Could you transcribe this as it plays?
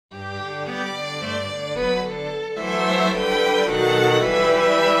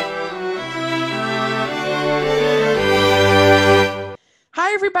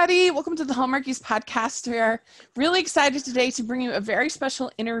everybody. Welcome to the Hallmarkies podcast. We are really excited today to bring you a very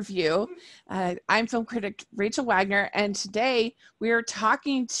special interview. I'm film critic Rachel Wagner, and today we are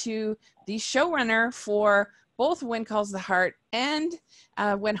talking to the showrunner for both When Calls the Heart and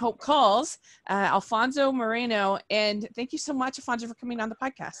When Hope Calls, Alfonso Moreno. And thank you so much, Alfonso, for coming on the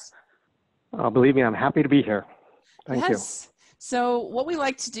podcast. Believe me, I'm happy to be here. Thank you. So what we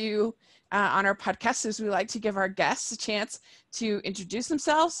like to do on our podcast is we like to give our guests a chance to introduce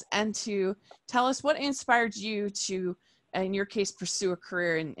themselves and to tell us what inspired you to, in your case, pursue a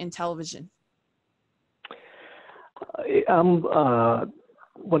career in television. I'm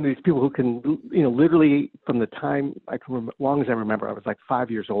one of these people who can, literally from the time I can remember, as long as I remember, I was like 5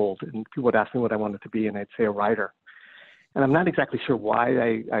 years old, and people would ask me what I wanted to be, and I'd say a writer. And I'm not exactly sure why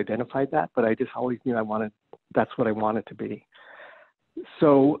I identified that, but I just always knew that's what I wanted to be.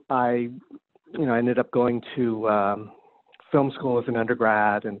 So I ended up going to film school as an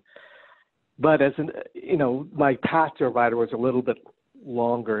undergrad, but as my path to a writer was a little bit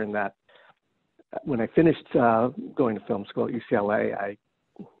longer in that when I finished going to film school at UCLA, I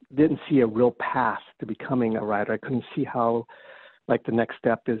didn't see a real path to becoming a writer. I couldn't see how, like, the next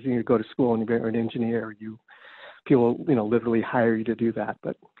step is you go to school and you're an engineer, people literally hire you to do that,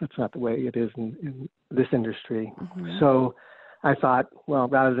 but that's not the way it is in this industry. Mm-hmm. So I thought, well,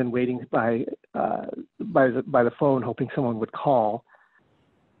 rather than waiting by the phone hoping someone would call,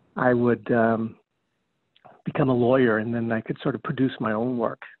 I would become a lawyer, and then I could sort of produce my own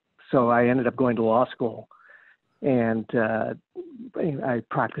work. So I ended up going to law school, and I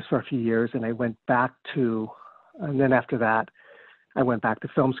practiced for a few years, and and then after that, I went back to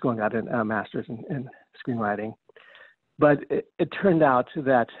film school and got a master's in screenwriting. But it turned out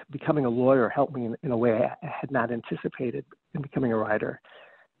that becoming a lawyer helped me in a way I had not anticipated in becoming a writer.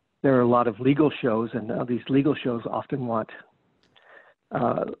 There are a lot of legal shows, and these legal shows often want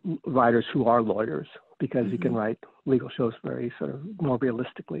writers who are lawyers because you can write legal shows very sort of more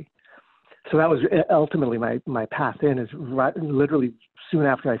realistically. So that was ultimately my path in, is literally soon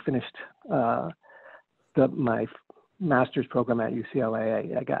after I finished my master's program at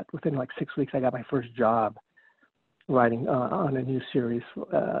UCLA, I got, within like 6 weeks, I got my first job writing on a new series,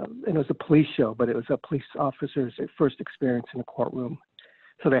 and it was a police show, but it was a police officer's first experience in a courtroom.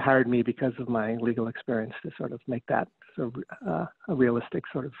 So they hired me because of my legal experience to sort of make that sort of a realistic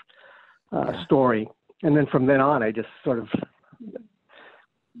sort of story. And then from then on, I just sort of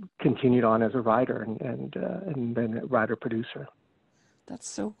continued on as a writer and then a writer-producer. That's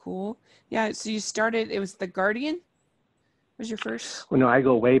so cool. Yeah, so you started, it was The Guardian? Was your first? Well, no, I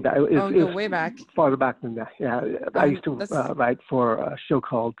go way back. Go way back. Farther back than that. Yeah, I used to write for a show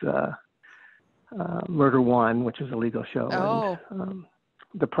called Murder One, which is a legal show, and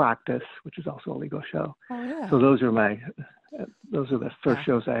The Practice, which is also a legal show. Oh yeah. So those are the first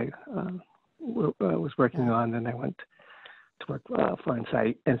shows I was working on. Then I went to work for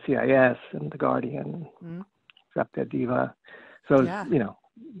NCIS and The Guardian, Drop Dead Diva. So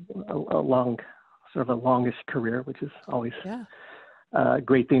a long. Sort of a longish career, which is always a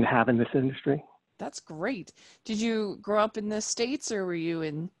great thing to have in this industry. That's great. Did you grow up in the States, or were you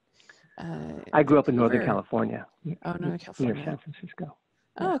in? I grew up in Northern California. Oh, Northern California. Near San Francisco.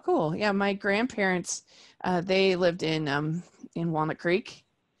 Oh, cool. Yeah, my grandparents, they lived in Walnut Creek.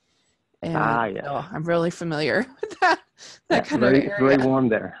 And, I'm really familiar with that kind of area. Very warm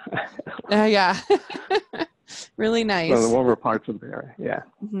there. Yeah. Really nice. One of the warmer parts of the area, yeah.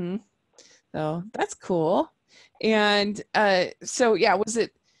 Mm-hmm. So that's cool. And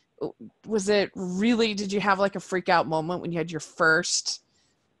was it really, did you have like a freak out moment when you had your first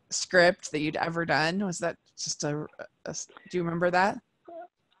script that you'd ever done? Was that just do you remember that?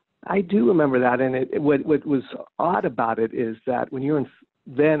 I do remember that. And what was odd about it is that when you're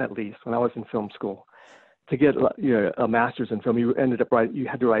then at least when I was in film school, to get a master's in film, you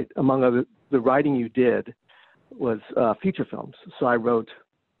had to write, among other, the writing you did was feature films. So I wrote,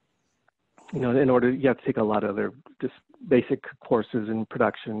 in order, you have to take a lot of other just basic courses in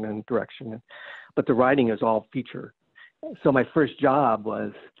production and direction, but the writing is all feature. So my first job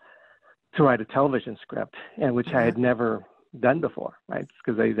was to write a television script, and which I had never done before, right?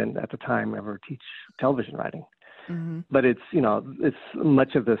 Because they didn't at the time ever teach television writing. Mm-hmm. But it's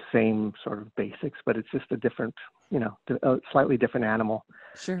much of the same sort of basics, but it's just a different, a slightly different animal.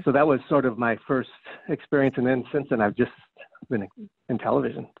 Sure. So that was sort of my first experience, and then since then I've just been in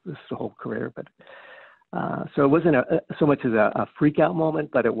television this whole career. But so it wasn't so much as a freak out moment,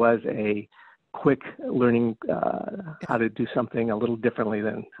 but it was a quick learning how to do something a little differently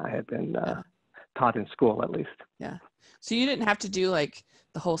than I had been taught in school, at least. Yeah. So you didn't have to do like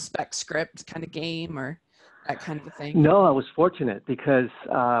the whole spec script kind of game, or that kind of a thing? No, I was fortunate because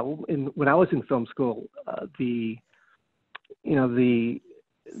when I was in film school,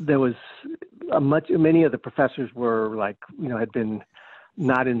 there was many of the professors were like, had been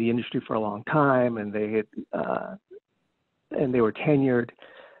not in the industry for a long time, and they had and they were tenured.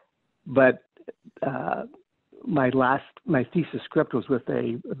 But my thesis script was with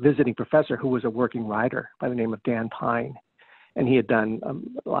a visiting professor who was a working writer by the name of Dan Pine, and he had done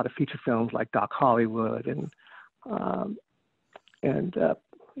a lot of feature films like Doc Hollywood and another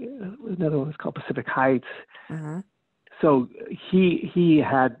one was called Pacific Heights. Uh-huh. So he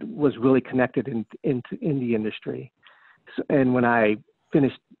was really connected in the industry. So, and when I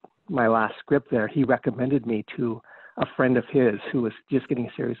finished my last script there, he recommended me to a friend of his who was just getting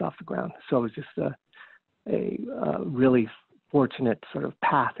a series off the ground. So it was just a really fortunate sort of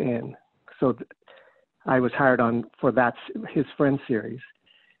path in. So I was hired on for his friend series.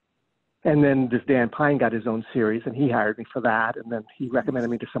 And then this Dan Pine got his own series, and he hired me for that. And then he recommended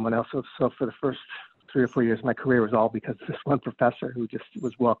me to someone else. So for the first 3 or 4 years, my career was all because of this one professor who just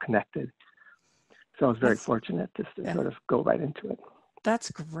was well connected. So I was very fortunate just to sort of go right into it.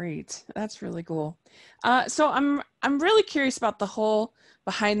 That's great. That's really cool. So I'm really curious about the whole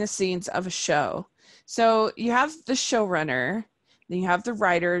behind the scenes of a show. So you have the showrunner, then you have the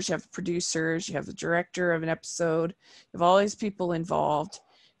writers, you have producers, you have the director of an episode, you have all these people involved.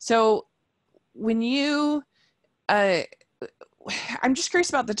 So when you, I'm just curious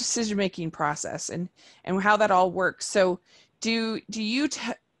about the decision-making process and how that all works. So do you,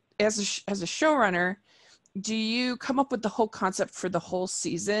 as a showrunner, do you come up with the whole concept for the whole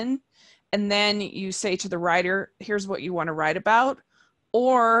season and then you say to the writer, here's what you want to write about?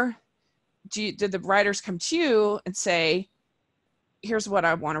 Or did the writers come to you and say, here's what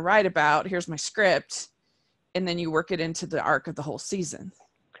I want to write about, here's my script, and then you work it into the arc of the whole season?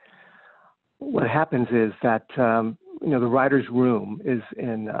 What happens is that the writer's room is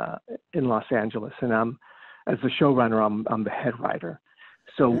in Los Angeles, and as the showrunner, I'm the head writer.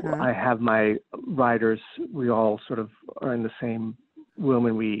 So I have my writers. We all sort of are in the same room,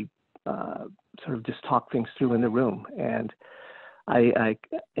 and we sort of just talk things through in the room. And I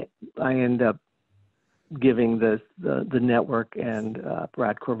end up giving the network and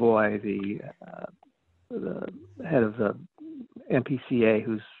Brad Corvoy, the head of the MPCA,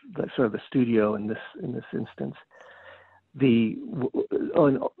 who's sort of the studio in this instance,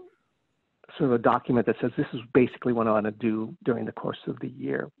 sort of a document that says this is basically what I want to do during the course of the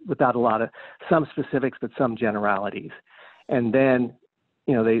year, without some specifics, but some generalities. And then,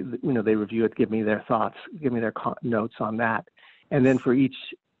 they review it, give me their thoughts, give me their notes on that. And then for each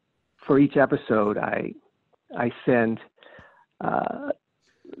episode, I send the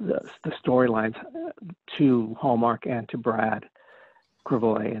storylines to Hallmark and to Brad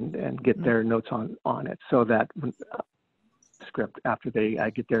Corvoy and get their notes on it, so that script after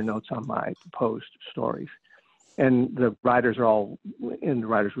I get their notes on my proposed stories. And the writers are all in the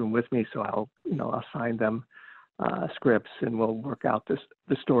writer's room with me, so I'll assign them scripts, and we'll work out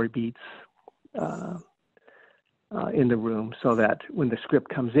the story beats in the room, so that when the script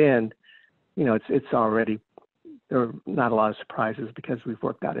comes in, it's already, there are not a lot of surprises because we've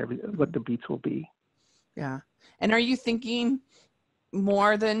worked out what the beats will be. Yeah. And are you thinking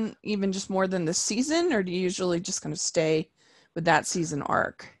more than the season, or do you usually just kind of stay with that season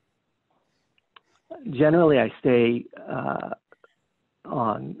arc? Generally, I stay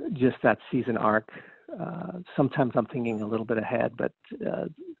on just that season arc. Sometimes I'm thinking a little bit ahead, but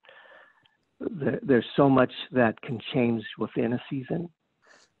there's so much that can change within a season.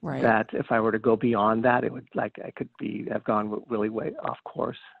 Right. That if I were to go beyond that, it would have gone really way off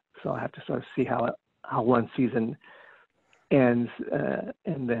course. So I have to sort of see how one season ends,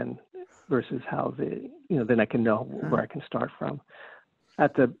 and then versus how then I can know where I can start from.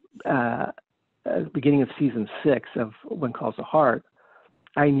 At the beginning of season 6 of When Calls the Heart,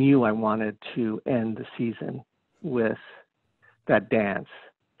 I knew I wanted to end the season with that dance.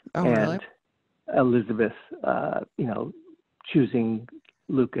 Oh, and really? Elizabeth, choosing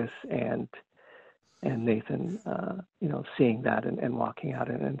Lucas and Nathan, seeing that and walking out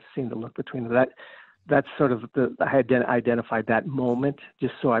and seeing the look between them. That's sort of I had identified that moment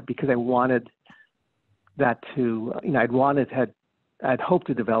because I wanted that to, I'd hoped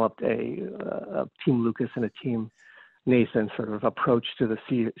to develop a Team Lucas and a Team Nathan sort of approach to the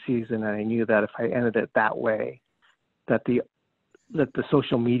season. And I knew that if I ended it that way, that the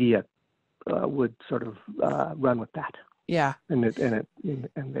social media would sort of run with that. Yeah. And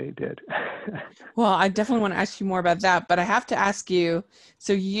they did. Well, I definitely want to ask you more about that, but I have to ask you,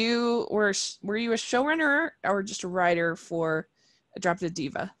 so were you a showrunner or just a writer for Drop Dead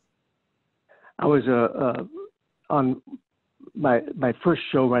Diva? I was on my first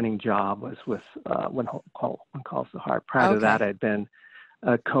show running job was with When Calls the Heart. Prior to that, I'd been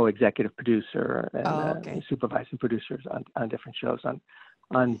a co-executive producer and supervising producers on different shows.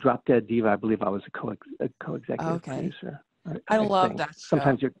 On Drop Dead Diva, I believe I was a co-executive producer. I love that show.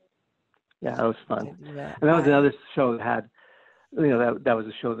 Sometimes that was fun. And that was another show that had, that was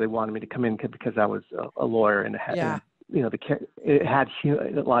a show they wanted me to come in because I was a lawyer, and it had, it had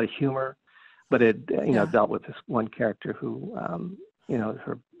a lot of humor, but it dealt with this one character who,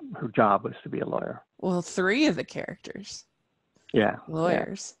 her job was to be a lawyer. Well, 3 of the characters. Yeah.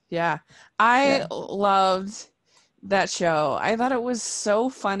 Lawyers. Yeah. I loved that show. I thought it was so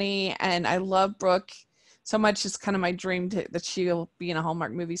funny, and I love Brooke so much. It's kind of my dream that she'll be in a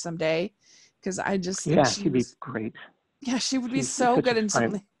Hallmark movie someday, because I just think she'd be great. Yeah, she would be so good in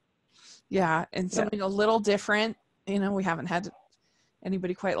something. Yeah, and something a little different. We haven't had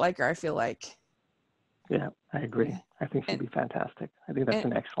anybody quite like her, I feel like. Yeah, I agree. I think she'd be fantastic. I think that's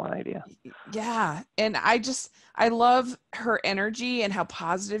an excellent idea. Yeah, and I love her energy and how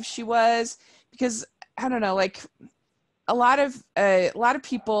positive she was, because I don't know, like a lot of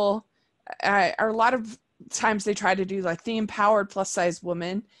people, or a lot of times they try to do like the empowered plus size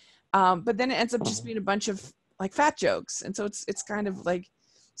woman, but then it ends up just being a bunch of like fat jokes, and so it's kind of like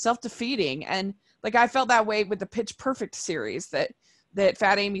self-defeating. And like I felt that way with the Pitch Perfect series, that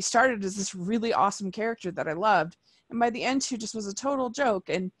Fat Amy started as this really awesome character that I loved, and by the end she just was a total joke,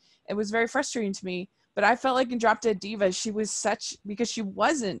 and it was very frustrating to me. But I felt like in Drop Dead Diva she was because she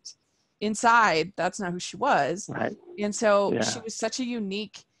wasn't inside, that's not who she was, right? And so she was such a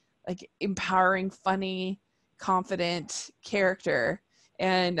unique, like empowering, funny, confident character,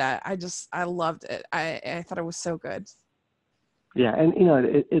 and I loved it. I thought it was so good. Yeah, and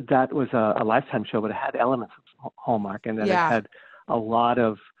that was a Lifetime show, but it had elements of Hallmark, and then it had a lot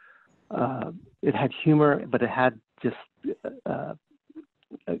of it had humor, but it had just a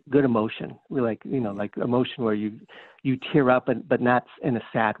good emotion. We like emotion where you tear up, but not in a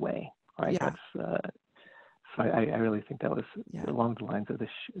sad way, right? Yeah. That's so I really think that was along the lines of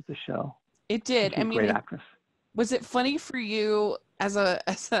the show. It did. She's a great actress. Was it funny for you as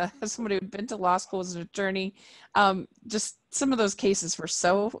somebody who'd been to law school as an attorney? Just some of those cases were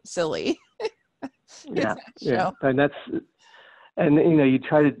so silly. Yeah. And you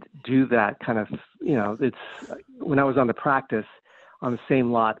try to do that kind of, it's when I was on The Practice, on the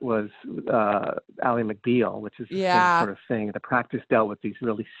same lot was Ally McBeal, which is the same sort of thing. The Practice dealt with these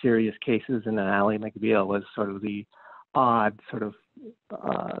really serious cases, and then Ally McBeal was sort of the odd sort of,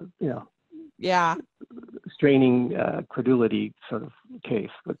 straining credulity sort of case.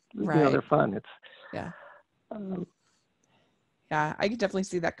 But they're fun. It's I could definitely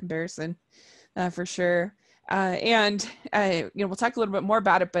see that comparison for sure. And we'll talk a little bit more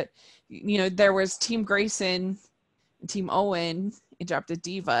about it, but there was Team Grayson and Team Owen in Drop Dead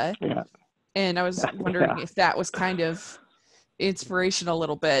Diva, and I was wondering if that was kind of inspirational a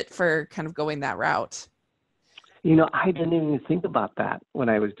little bit for kind of going that route. I didn't even think about that when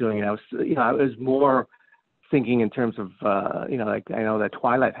I was doing it. I was more thinking in terms of like I know that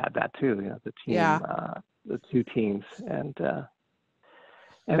Twilight had that too. The team, the 2 teams, and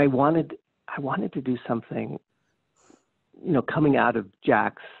I wanted to do something. Coming out of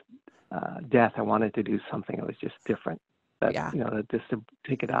Jack's death, I wanted to do something that was just different. That just to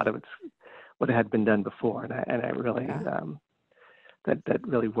take it out of what had been done before, and I really that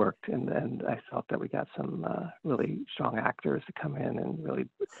really worked, and I felt that we got some really strong actors to come in and really,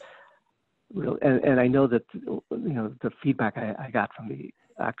 and I know that the feedback I got from the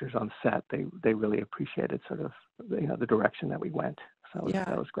actors on set, they really appreciated sort of the direction that we went, so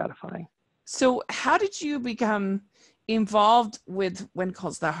that was gratifying. So how did you become involved with When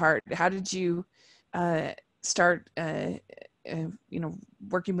Calls the Heart? How did you start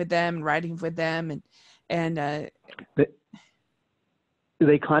working with them and writing with them, and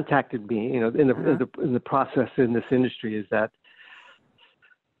they contacted me. In the process in this industry is that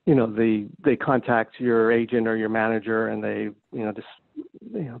they contact your agent or your manager, and they just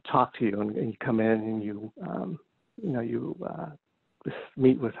talk to you, and you come in and you just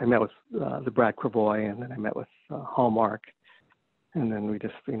meet with. I met with the Brad Cravoy, and then I met with Hallmark, and then we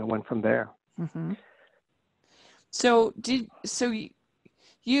just went from there. Mm-hmm. So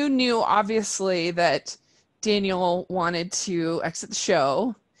you knew obviously that Daniel wanted to exit the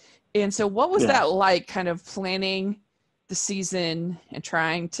show, and so what was that like, kind of planning the season and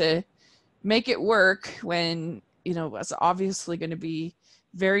trying to make it work when it was obviously going to be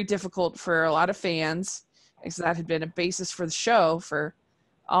very difficult for a lot of fans, because that had been a basis for the show for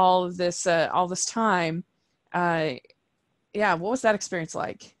all this time. What was that experience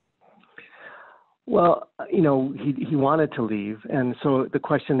like? Well, he wanted to leave, and so the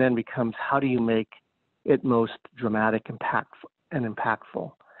question then becomes, how do you make it most dramatic,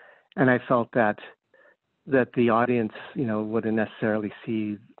 impactful? And I felt that the audience, wouldn't necessarily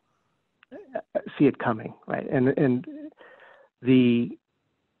see it coming, right? And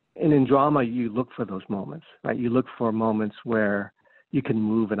in drama, you look for those moments, right? You look for moments where you can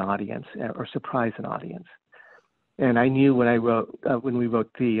move an audience or surprise an audience. And I knew when we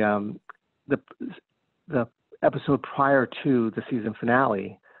wrote the episode prior to the season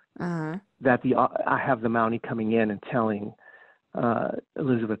finale, that I have the Mountie coming in and telling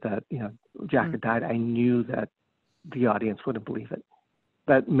Elizabeth that Jack had died. I knew that the audience wouldn't believe it.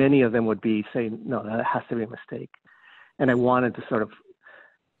 That many of them would be saying, "No, that has to be a mistake." And I wanted to sort of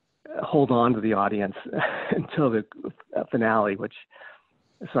hold on to the audience until the finale,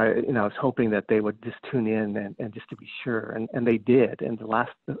 so I was hoping that they would just tune in and just to be sure, and they did. And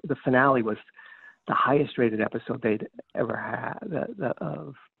the finale was the highest rated episode they'd ever had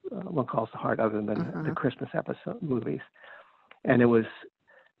of One Calls the Heart, other than the Christmas episode movies. And it was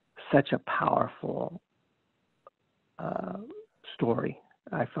such a powerful story.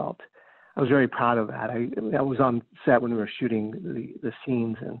 I felt I was very proud of that. I was on set when we were shooting the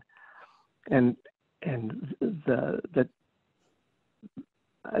scenes, and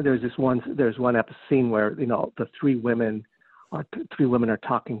there's one episode scene where the three women are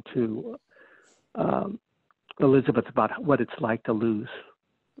talking to Elizabeth about what it's like to lose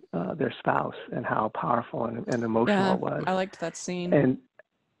their spouse and how powerful and emotional it was. I liked that scene. And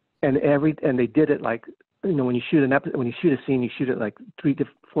they did it like, when you shoot a scene, you shoot it like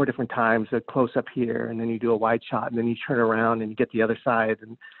 4 different times, a close up here, and then you do a wide shot, and then you turn around and you get the other side.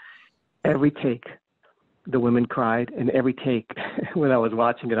 And every take, the women cried, and every take, when I was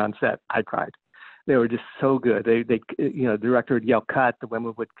watching it on set, I cried. They were just so good. The director would yell cut, the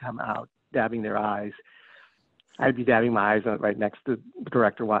women would come out dabbing their eyes. I'd be dabbing my eyes right next to the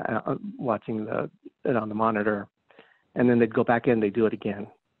director watching it on the monitor, and then they'd go back in, they'd do it again,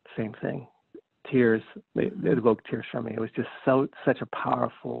 same thing. Tears, it evoked tears from me. It was just such a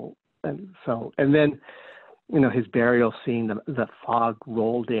powerful, and then his burial scene, the fog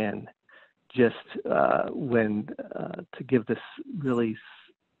rolled in just when to give this really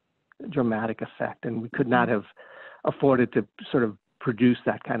dramatic effect, and we could not have afforded to sort of produce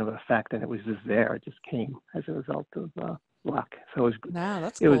that kind of effect, and it was just there. It just came as a result of luck. So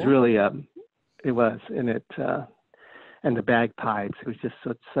that's it cool. was really it was, and it and the bagpipes. It was just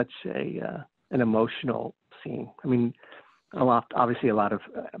such an emotional scene. I mean, obviously a lot of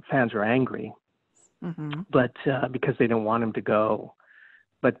fans are angry, but because they don't want him to go.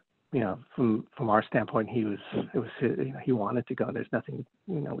 But from our standpoint, he wanted to go. There's nothing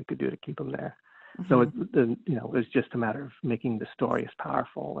we could do to keep him there. So it was just a matter of making the story as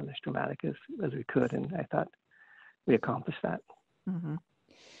powerful and as dramatic as we could, and I thought we accomplished that.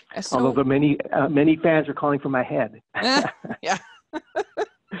 So, although many fans are calling for my head. Yeah.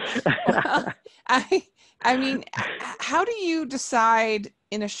 Well, I mean, how do you decide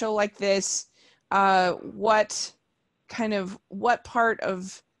in a show like this what part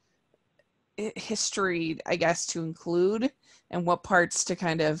of history, I guess, to include, and what parts to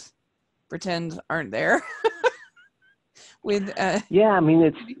kind of pretend aren't there? Yeah, I mean,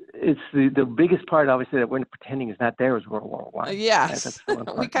 it's the biggest part, obviously, that we're pretending is not there is World War I. Yes,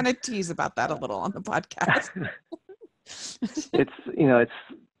 we kind of tease about that a little on the podcast. It's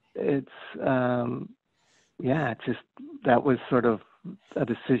just that was sort of a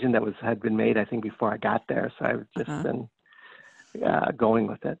decision that had been made, I think, before I got there. So I've just been going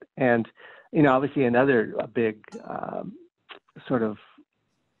with it, and obviously another big sort of,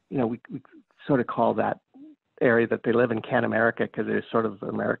 we sort of call that area that they live in Can America, because there's sort of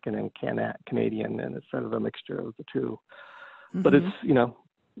American and Canadian, and it's sort of a mixture of the two. But it's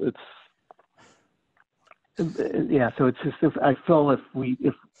so it's just, I feel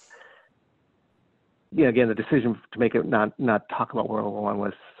again, the decision to make it not talk about World War I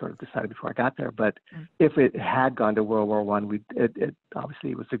was sort of decided before I got there. But if it had gone to World War I, it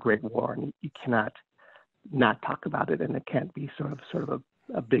obviously was a great war, and you cannot not talk about it, and it can't be sort of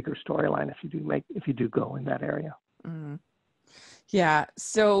a bigger storyline if you do go in that area. Yeah.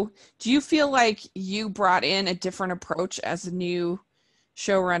 So do you feel like you brought in a different approach as a new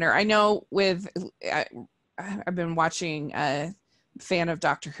showrunner? I know I've been watching a fan of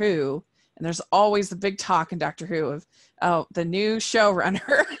Doctor Who, and there's always the big talk in Doctor Who of the new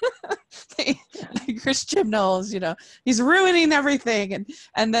showrunner. Chris Chibnall, he's ruining everything,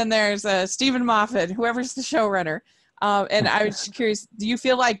 and then there's Stephen Moffat, whoever's the showrunner. And I was just curious, do you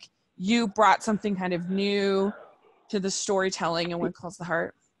feel like you brought something kind of new to the storytelling in One Calls the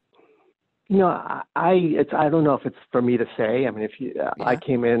Heart? I don't know if it's for me to say. I mean, I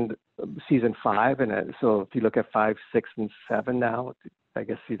came in season 5, and so if you look at 5, 6, and 7 now, I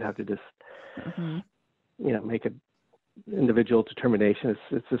guess you'd have to just, make an individual determination.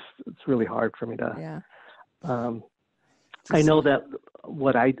 It's really hard for me to. I know that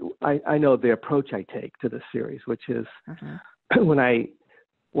what I know the approach I take to this series, which is when I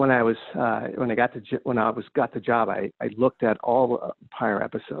got the job, I looked at all prior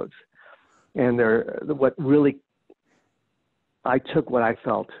episodes, and I took what I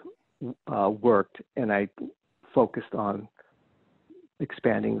felt worked, and I focused on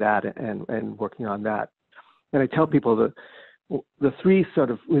expanding that and working on that. And I tell people that the 3 sort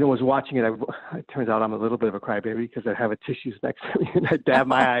of, was watching it. It turns out I'm a little bit of a crybaby because I have a tissues next to me and I dab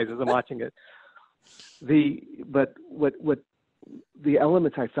my eyes as I'm watching it. But what the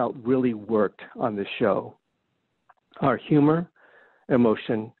elements I felt really worked on this show are humor,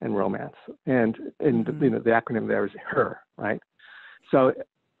 emotion, and romance. And the acronym there is HER, right? So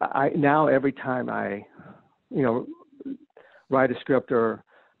now every time I, write a script or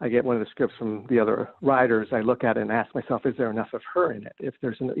I get one of the scripts from the other writers, I look at it and ask myself, is there enough of her in it? If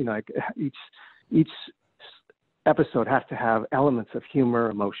there's, each episode has to have elements of humor,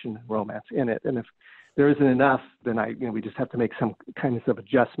 emotion, and romance in it. And if there isn't enough, then we just have to make some kinds of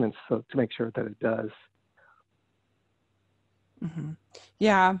adjustments to make sure that it does.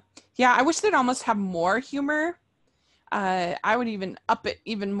 Yeah. I wish they'd almost have more humor. I would even up it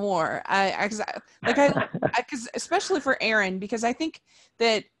even more. Because especially for Erin, because I think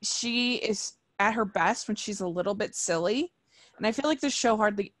that she is at her best when she's a little bit silly, and I feel like this show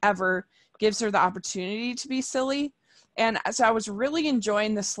hardly ever gives her the opportunity to be silly. And so I was really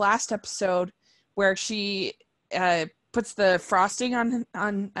enjoying this last episode where she puts the frosting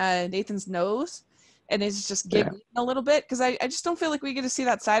on Nathan's nose and is just giggling a little bit, because I just don't feel like we get to see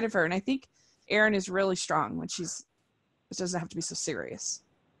that side of her. And I think Erin is really strong when it doesn't have to be so serious.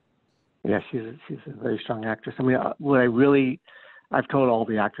 Yeah, she's a very strong actress. I mean, I've told all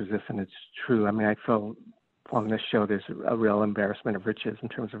the actors this, and it's true. I mean, I feel on this show there's a real embarrassment of riches in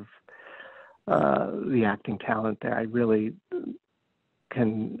terms of the acting talent there. I really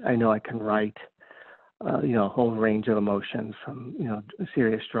I know I can write, a whole range of emotions from,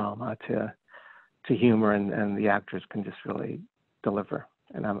 serious drama to humor, and the actors can just really deliver.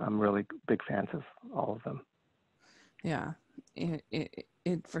 And I'm really big fans of all of them. Yeah,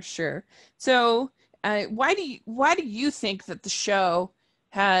 it for sure. So, why do you think that the show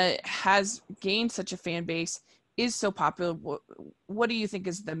has gained such a fan base, is so popular? What do you think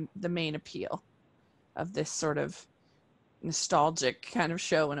is the main appeal of this sort of nostalgic kind of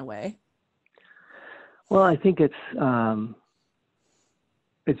show in a way? Well, I think it's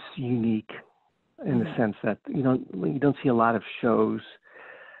unique in the sense that you don't see a lot of shows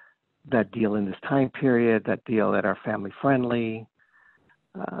that deal in this time period, that are family friendly,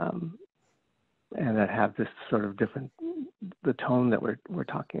 and that have this sort of the tone that we're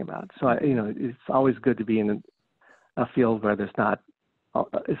talking about. So it's always good to be in a field where it's not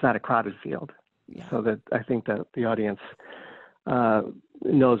a crowded field. Yeah. So that I think that the audience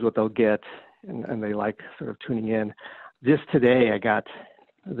knows what they'll get, and they like sort of tuning in. Just today, I got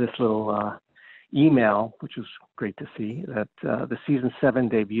this little email, which was great to see, that the season 7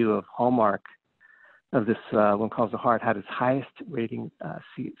 debut of Hallmark of this one called The Heart had its highest rating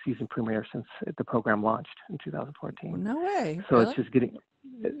season premiere since the program launched in 2014. No way. So really? It's just getting,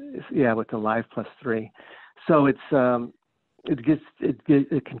 with the Live +3. So it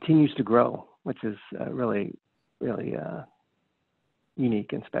continues to grow, which is really, really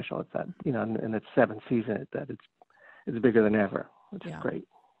unique and special. It's that, in its 7th season, that it's bigger than ever, which is great.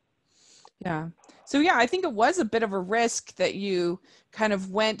 Yeah. So I think it was a bit of a risk that you kind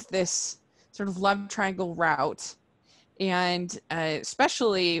of went this sort of love triangle route, and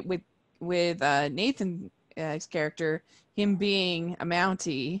especially with Nathan's character, him being a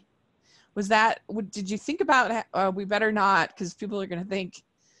Mountie. Did you think about we better not, because people are going to think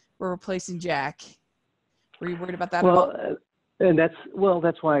we're replacing Jack? Were you worried about that at all? And that's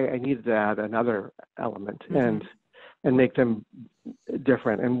why I needed to add another element and make them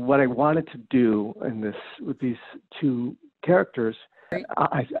different. And what I wanted to do with these 2 characters,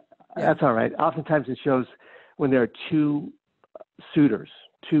 that's all right. Oftentimes in shows, when there are 2 suitors,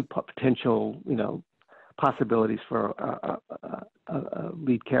 2 potential, possibilities for a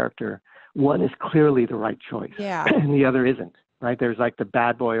lead character, one is clearly the right choice, and the other isn't. Right? There's like the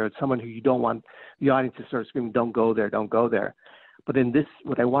bad boy, or someone who you don't want the audience to start screaming, "Don't go there, don't go there." But in this,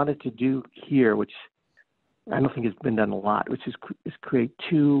 what I wanted to do here, which I don't think has been done a lot, which is create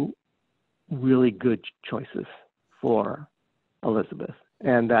 2 really good choices for Elizabeth.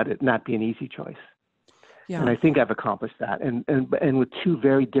 and that it not be an easy choice. Yeah. And I think I've accomplished that. And with two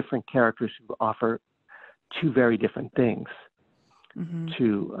very different characters who offer two very different things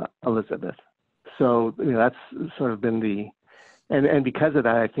to Elizabeth. So that's sort of been and because of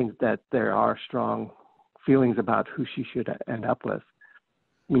that, I think that there are strong feelings about who she should end up with.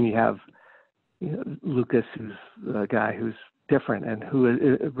 I mean, you have Lucas, who's the guy who's different, and who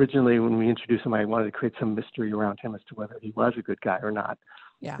originally, when we introduced him, I wanted to create some mystery around him as to whether he was a good guy or not.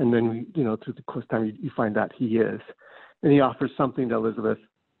 Yeah. And then, through the course of time, you find out he is. And he offers something to Elizabeth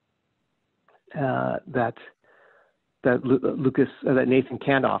that Nathan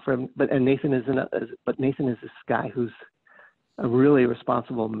can't offer him. But Nathan is this guy who's a really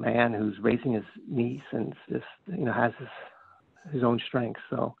responsible man who's raising his niece and just, has his own strengths.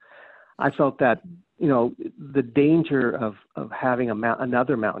 So I felt that, the danger of having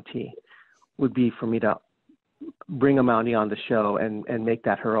another Mountie would be for me to bring a Mountie on the show and make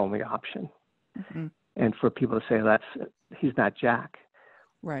that her only option. And for people to say he's not Jack.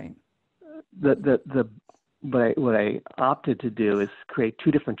 Right. What I opted to do is create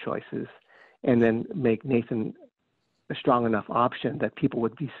two different choices and then make Nathan a strong enough option that people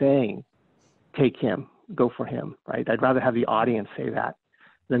would be saying, take him, go for him, right? I'd rather have the audience say that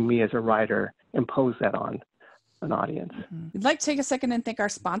than me as a writer impose that on an audience. We'd like to take a second and thank our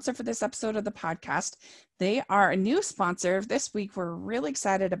sponsor for this episode of the podcast. They are a new sponsor this week. We're really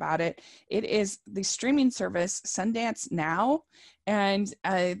excited about it. It is the streaming service Sundance Now, and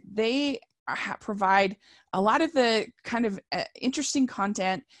they provide a lot of the kind of interesting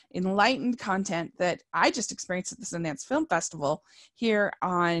content, enlightened content that I just experienced at the Sundance Film Festival here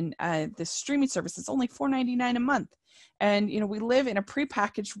on the streaming service. It's only $4.99 a month. And, we live in a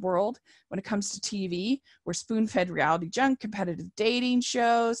prepackaged world when it comes to TV. We're spoon-fed reality junk, competitive dating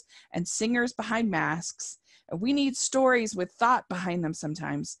shows, and singers behind masks. And we need stories with thought behind them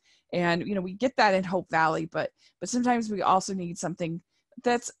sometimes. And, we get that in Hope Valley, but sometimes we also need something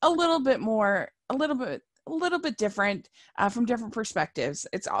that's a little bit different from different perspectives.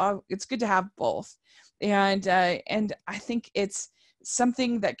 It's good to have both. And I think it's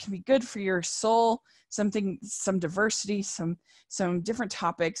something that can be good for your soul, some diversity, some different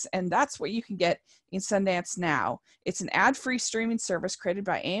topics. And that's what you can get in Sundance Now. It's an ad-free streaming service created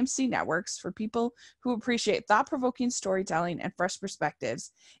by AMC Networks for people who appreciate thought-provoking storytelling and fresh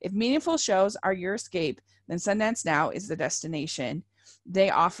perspectives. If meaningful shows are your escape, then Sundance Now is the destination.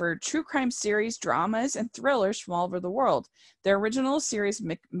 They offer true crime series, dramas, and thrillers from all over the world. Their original series,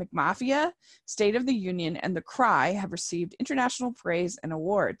 McMafia, State of the Union, and The Cry have received international praise and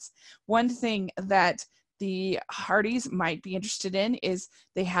awards. One thing that the Hearties might be interested in is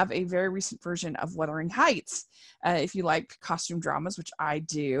they have a very recent version of Wuthering Heights. If you like costume dramas, which I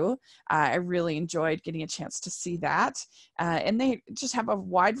do, I really enjoyed getting a chance to see that. And they just have a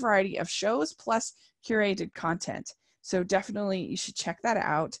wide variety of shows plus curated content. So definitely you should check that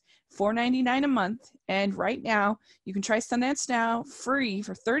out. $4.99 a month. And right now you can try Sundance Now free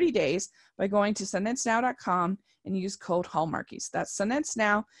for 30 days by going to sundancenow.com and use code Hallmarkies. That's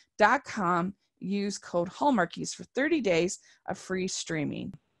sundancenow.com. Use code Hallmarkies for 30 days of free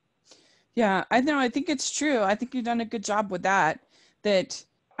streaming. Yeah, I know. I think it's true. I think you've done a good job with that. Because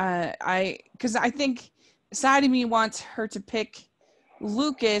I think side of me wants her to pick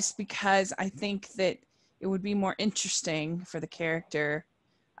Lucas because I think that it would be more interesting for the character.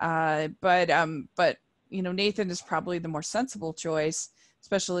 But Nathan is probably the more sensible choice,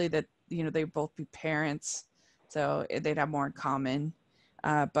 especially that, they both be parents. So they'd have more in common.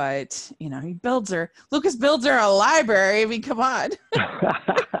 But Lucas builds her a library. I mean, come on.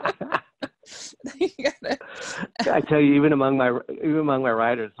 I tell you, even among my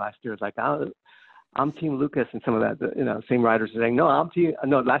writers last year, it's like, I'm Team Lucas, and some of that, same writers are saying, last year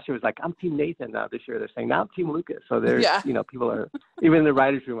was like, I'm Team Nathan. Now this year they're saying, now I'm Team Lucas. So there's, people are, even in the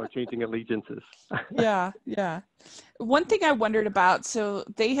writers' room are changing allegiances. Yeah. One thing I wondered about, so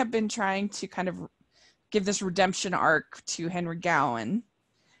they have been trying to kind of give this redemption arc to Henry Gowan.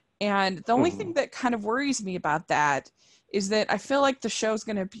 And the only thing that kind of worries me about that is that I feel like the show's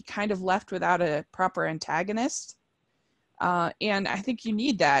going to be kind of left without a proper antagonist. And I think you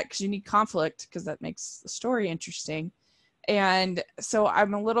need that because you need conflict because that makes the story interesting. And so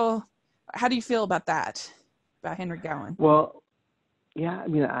how do you feel about that, about Henry Gowan? Well, yeah, I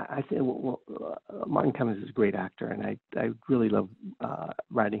mean, I think Martin Cummings is a great actor, and I really love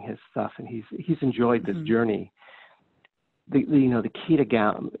writing his stuff, and he's enjoyed this journey. The key to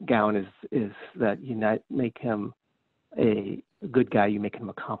Gowan is that you not make him a good guy, you make him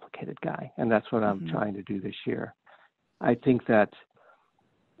a complicated guy, and that's what I'm trying to do this year. I think that,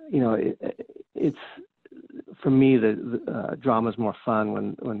 it's for me, the drama is more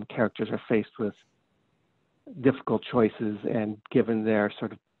fun when characters are faced with difficult choices, and given their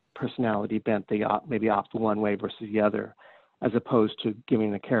sort of personality bent, they maybe opt one way versus the other, as opposed to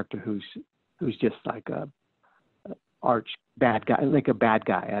giving the character who's just like a arch bad guy, like a bad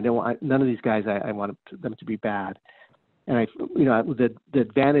guy. I don't want none of these guys. I want them to be bad. And the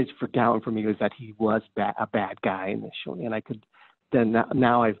advantage for Gowan for me was that he was a bad guy initially, and I could then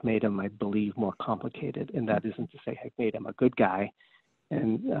now I've made him, I believe, more complicated. And that isn't to say I've made him a good guy,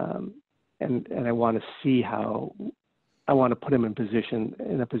 and I want to see how I want to put him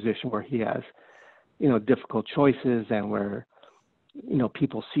in a position where he has, difficult choices, and where,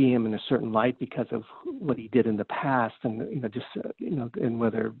 people see him in a certain light because of what he did in the past, and and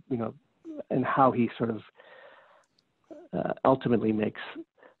whether and how he sort of ultimately makes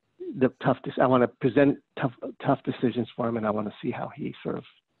the tough. I want to present tough decisions for him, and I want to see how he sort of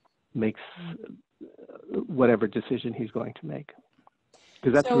makes whatever decision he's going to make.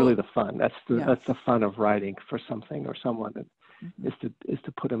 Because that's really the fun. That's the fun of writing for something or someone, is to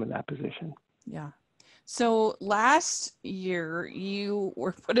put them in that position. Yeah. So last year you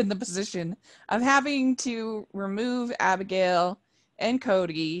were put in the position of having to remove Abigail and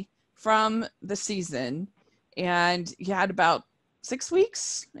Cody from the season, and you had about 6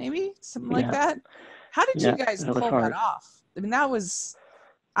 weeks, maybe something like that. How did you guys pull that off? I mean, I was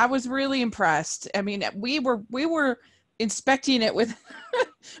really impressed. I mean, we were inspecting it with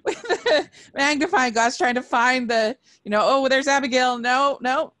with the magnifying glass, trying to find the, oh, there's Abigail. No.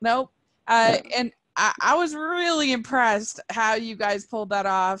 And I was really impressed how you guys pulled that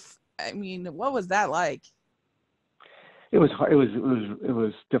off. I mean, what was that like? It was hard. It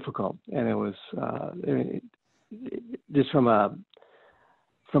was difficult, and it was just from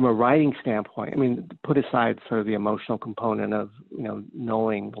a writing standpoint. I mean, put aside sort of the emotional component of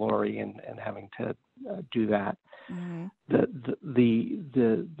knowing Lori and having to do that. Mm-hmm.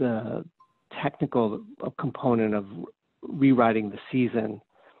 The technical component of rewriting the season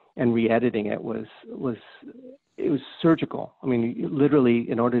and re-editing it was surgical. I mean, literally,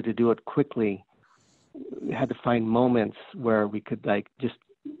 in order to do it quickly, we had to find moments where we could just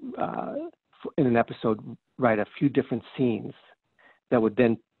in an episode write a few different scenes that would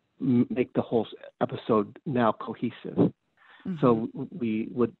then make the whole episode now cohesive. Mm-hmm. So we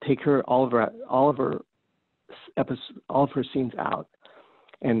would take all of her scenes out,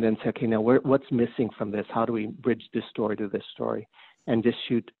 and then say, okay, now what's missing from this? How do we bridge this story to this story? And just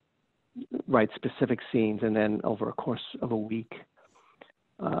write specific scenes, and then over a course of a week,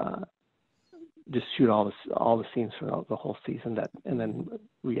 just shoot all the scenes for the whole season, and then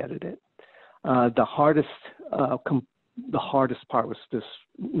re-edit it. The hardest part was this.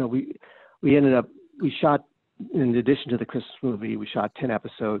 We shot, in addition to the Christmas movie, we shot 10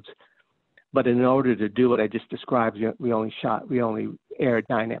 episodes. But in order to do what I just described, we only aired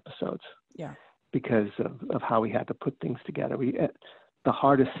 9 episodes. Yeah. Because of how we had to put things together. The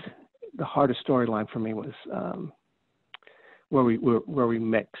hardest storyline for me was where we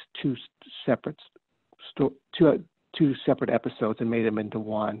mixed two separate episodes and made them into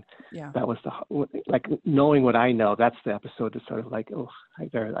one. Yeah. That was knowing what I know. That's the episode that's sort of like, oh, I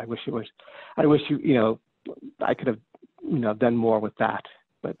wish I could have done more with that,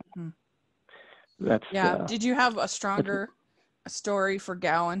 but. Mm-hmm. That's, did you have a stronger story for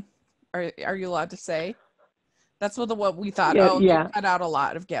Gowan? Are you allowed to say? That's what we thought. They cut out a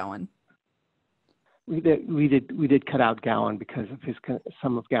lot of Gowan. We did cut out Gowan because of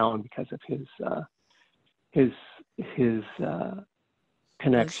some of Gowan because of his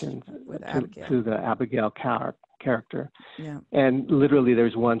connection to the Abigail character. Yeah. And literally,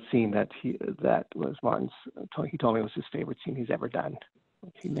 there's one scene that was Martin's. He told me it was his favorite scene he's ever done.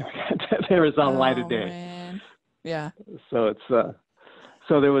 He never got there was on light of day. Man. Yeah. So it's so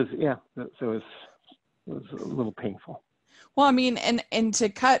there was it was a little painful. Well, I mean, and to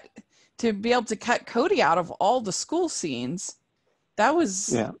be able to cut Cody out of all the school scenes, that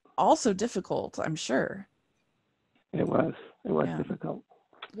was also difficult, I'm sure. It was difficult.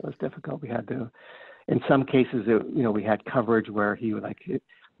 It was difficult. We had to, in some cases, we had coverage where he would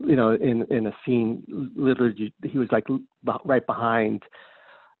in a scene, literally he was right behind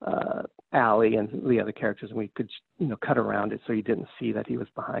Allie and the other characters, and we could cut around it so you didn't see that he was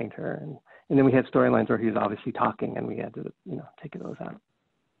behind her, and then we had storylines where he was obviously talking, and we had to take those out.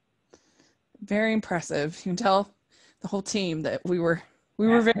 Very impressive. You can tell the whole team that we were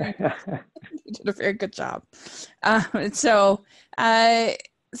very we did a very good job. So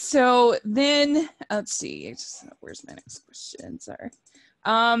then let's see, where's my next question? Sorry.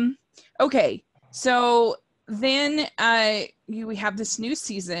 Okay, so then we have this new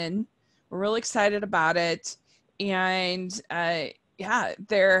season. We're really excited about it. and yeah,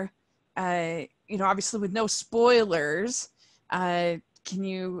 they're obviously with no spoilers. Can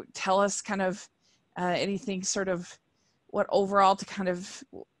you tell us kind of anything sort of what overall to kind of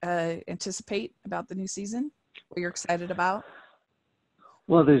anticipate about the new season? What you're excited about?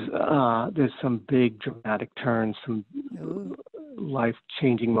 Well, there's some big dramatic turns, some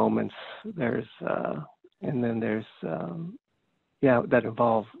life-changing moments. There's and then there's that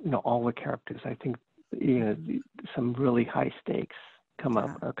involve all the characters. I think some really high stakes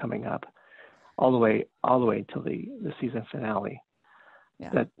are coming up all the way until the season finale.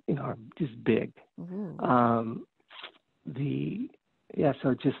 That are just big.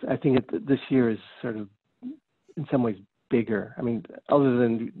 So just I think this year is sort of in some ways bigger. I mean, other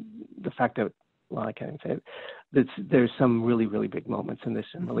than the fact that, well, I can't even say it, there's some really, really big moments in this,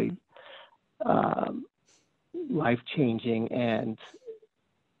 and really life-changing and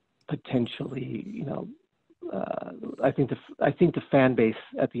potentially, I think the fan base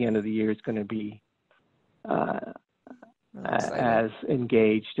at the end of the year is going to be as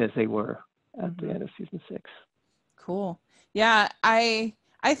engaged as they were at the end of season 6. Cool. Yeah, I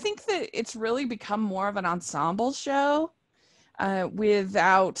think that it's really become more of an ensemble show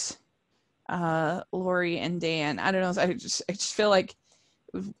without Lori and Dan. I don't know. I just feel like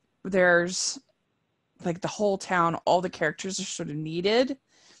there's like the whole town, all the characters are sort of needed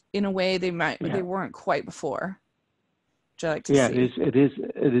in a way they weren't quite before. Which I like to see.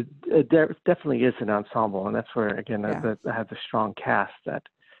 It definitely is an ensemble, and that's where again I have the strong cast that,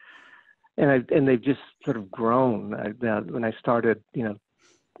 and they've just sort of grown. When I started,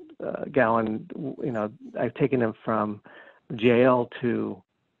 Gowan, I've taken them from jail to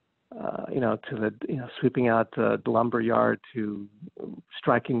the sweeping out the lumber yard to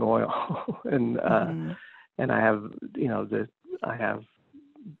striking oil, and I have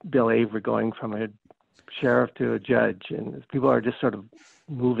Bill Avery going from a sheriff to a judge, and people are just sort of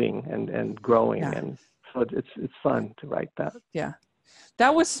moving and growing, and so it's fun to write that. Yeah,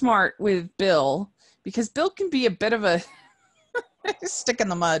 that was smart with Bill, because Bill can be a bit of a stick in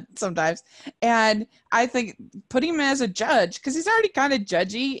the mud sometimes, and I think putting him as a judge, because he's already kind of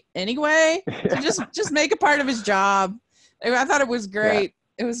judgy anyway, so just make it part of his job. I thought it was great.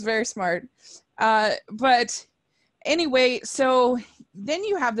 It was very smart. But anyway, so then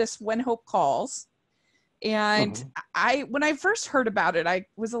you have this When Hope Calls, and when I first heard about it, I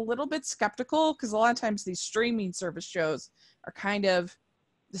was a little bit skeptical, because a lot of times these streaming service shows are kind of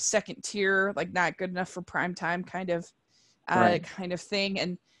the second tier, like not good enough for prime time kind of thing.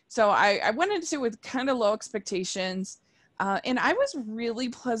 And so I went into it with kind of low expectations, and I was really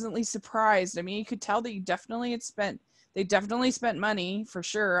pleasantly surprised. I mean, you could tell that they definitely spent money for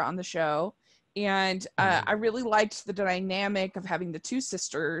sure on the show. And I really liked the dynamic of having the two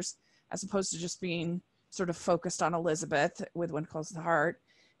sisters as opposed to just being sort of focused on Elizabeth with When Calls the Heart.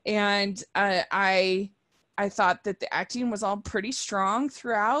 And I thought that the acting was all pretty strong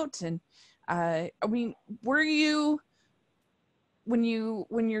throughout. And I mean, were you, when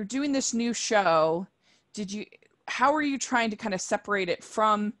you're doing this new show, how are you trying to kind of separate it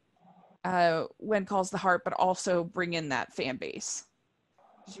from When Calls the Heart, but also bring in that fan base?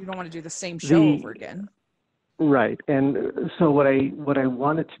 Because you don't want to do the same show over again. Right. And so what I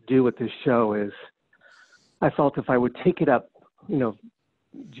wanted to do with this show is, I felt if I would take it up,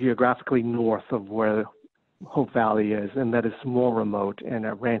 geographically north of where Hope Valley is, and that is more remote and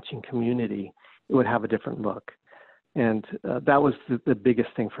a ranching community, it would have a different look. And that was the biggest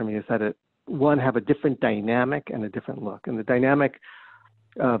thing for me, is that it, one, have a different dynamic and a different look. And the dynamic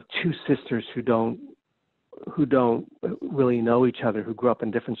of two sisters who don't really know each other, who grew up in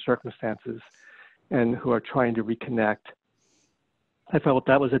different circumstances and who are trying to reconnect. I felt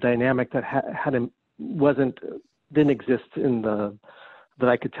that was a dynamic that didn't exist that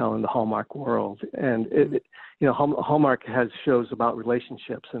I could tell in the Hallmark world. And Hallmark has shows about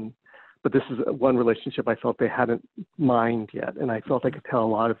relationships, but this is one relationship I felt they hadn't mined yet, and I felt I could tell a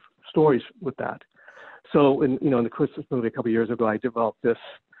lot of stories with that. So in the Christmas movie a couple of years ago, I developed this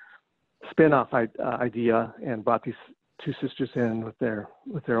spin-off idea and brought these two sisters in with their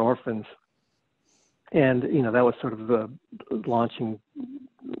orphans, and that was sort of the launching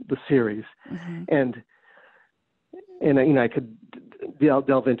the series. And I could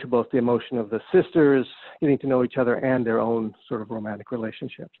delve into both the emotion of the sisters getting to know each other and their own sort of romantic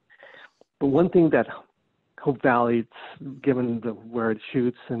relationships. But one thing that Hope Valley, given where it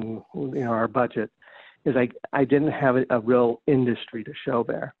shoots and our budget, is I didn't have a real industry to show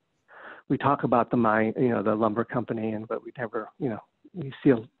there. We talk about the mine, the lumber company, but we never, we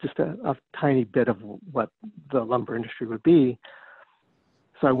see just a tiny bit of what the lumber industry would be.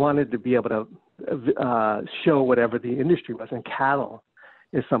 So I wanted to be able to show whatever the industry was. And cattle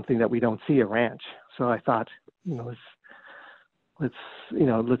is something that we don't see at ranch. So I thought, let's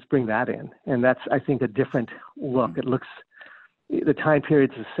bring that in. And that's, I think, a different look. It looks, the time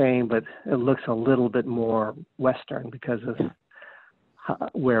period's the same, but it looks a little bit more Western because of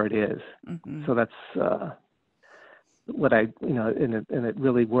where it is. Mm-hmm. So that's what and it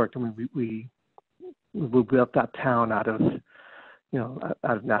really worked. I mean, we built that town out of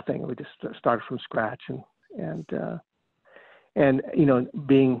nothing. We just started from scratch, and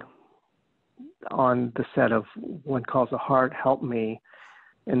being on the set of One Calls a Heart helped me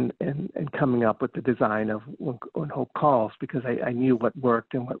in coming up with the design of When Hope Calls, because I knew what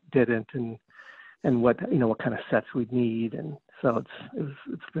worked and what didn't, and what kind of sets we'd need. And so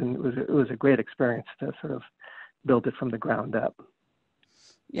it was a great experience to sort of build it from the ground up.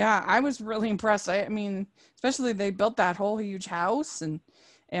 Yeah, I was really impressed. I mean, especially they built that whole huge house, and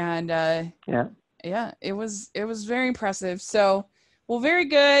yeah, it was very impressive. So, well, very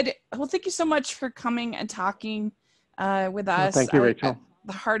good. Well, thank you so much for coming and talking with us. Well, thank you, Rachel.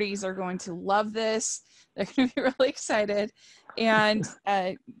 The Hearties are going to love this. They're going to be really excited. And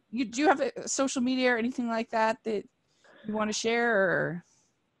do you have a social media or anything like that you want to share? Or?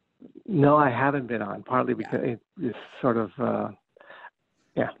 No, I haven't been on, partly because it's sort of,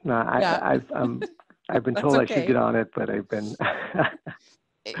 I've been told okay. I should get on it, but I've been,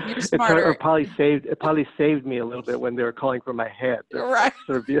 You're smarter. It probably saved me a little bit when they were calling for my head. Right.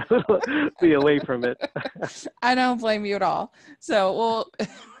 Sort of be away from it. I don't blame you at all. So, well,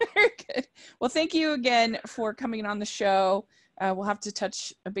 very good. Well, thank you again for coming on the show. We'll have to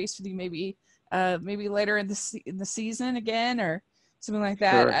touch a base with you maybe later in the season again, or something like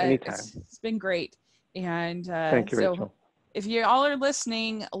that. Sure, anytime. It's been great. And thank you, Rachel. If you all are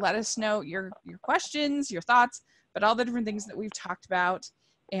listening, let us know your questions, your thoughts, but all the different things that we've talked about.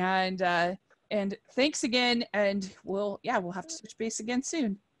 And thanks again. And we'll have to touch base again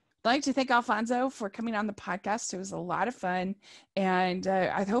soon. I'd like to thank Alfonso for coming on the podcast. It was a lot of fun. And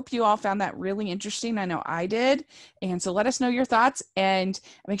I hope you all found that really interesting. I know I did. And so let us know your thoughts, and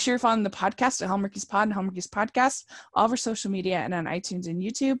make sure you're following the podcast at Hallmarkies Pod and Hallmarkies Podcast, all of our social media, and on iTunes and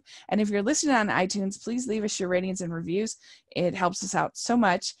YouTube. And if you're listening on iTunes, please leave us your ratings and reviews. It helps us out so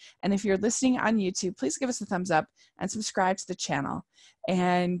much. And if you're listening on YouTube, please give us a thumbs up and subscribe to the channel.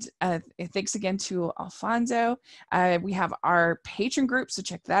 And thanks again to Alfonso. We have our patron group, so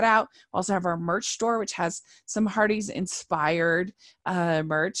check that out. We also have our merch store, which has some Hearties inspired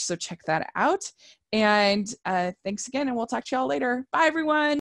merch, so check that out. And thanks again, and we'll talk to y'all later. Bye, everyone.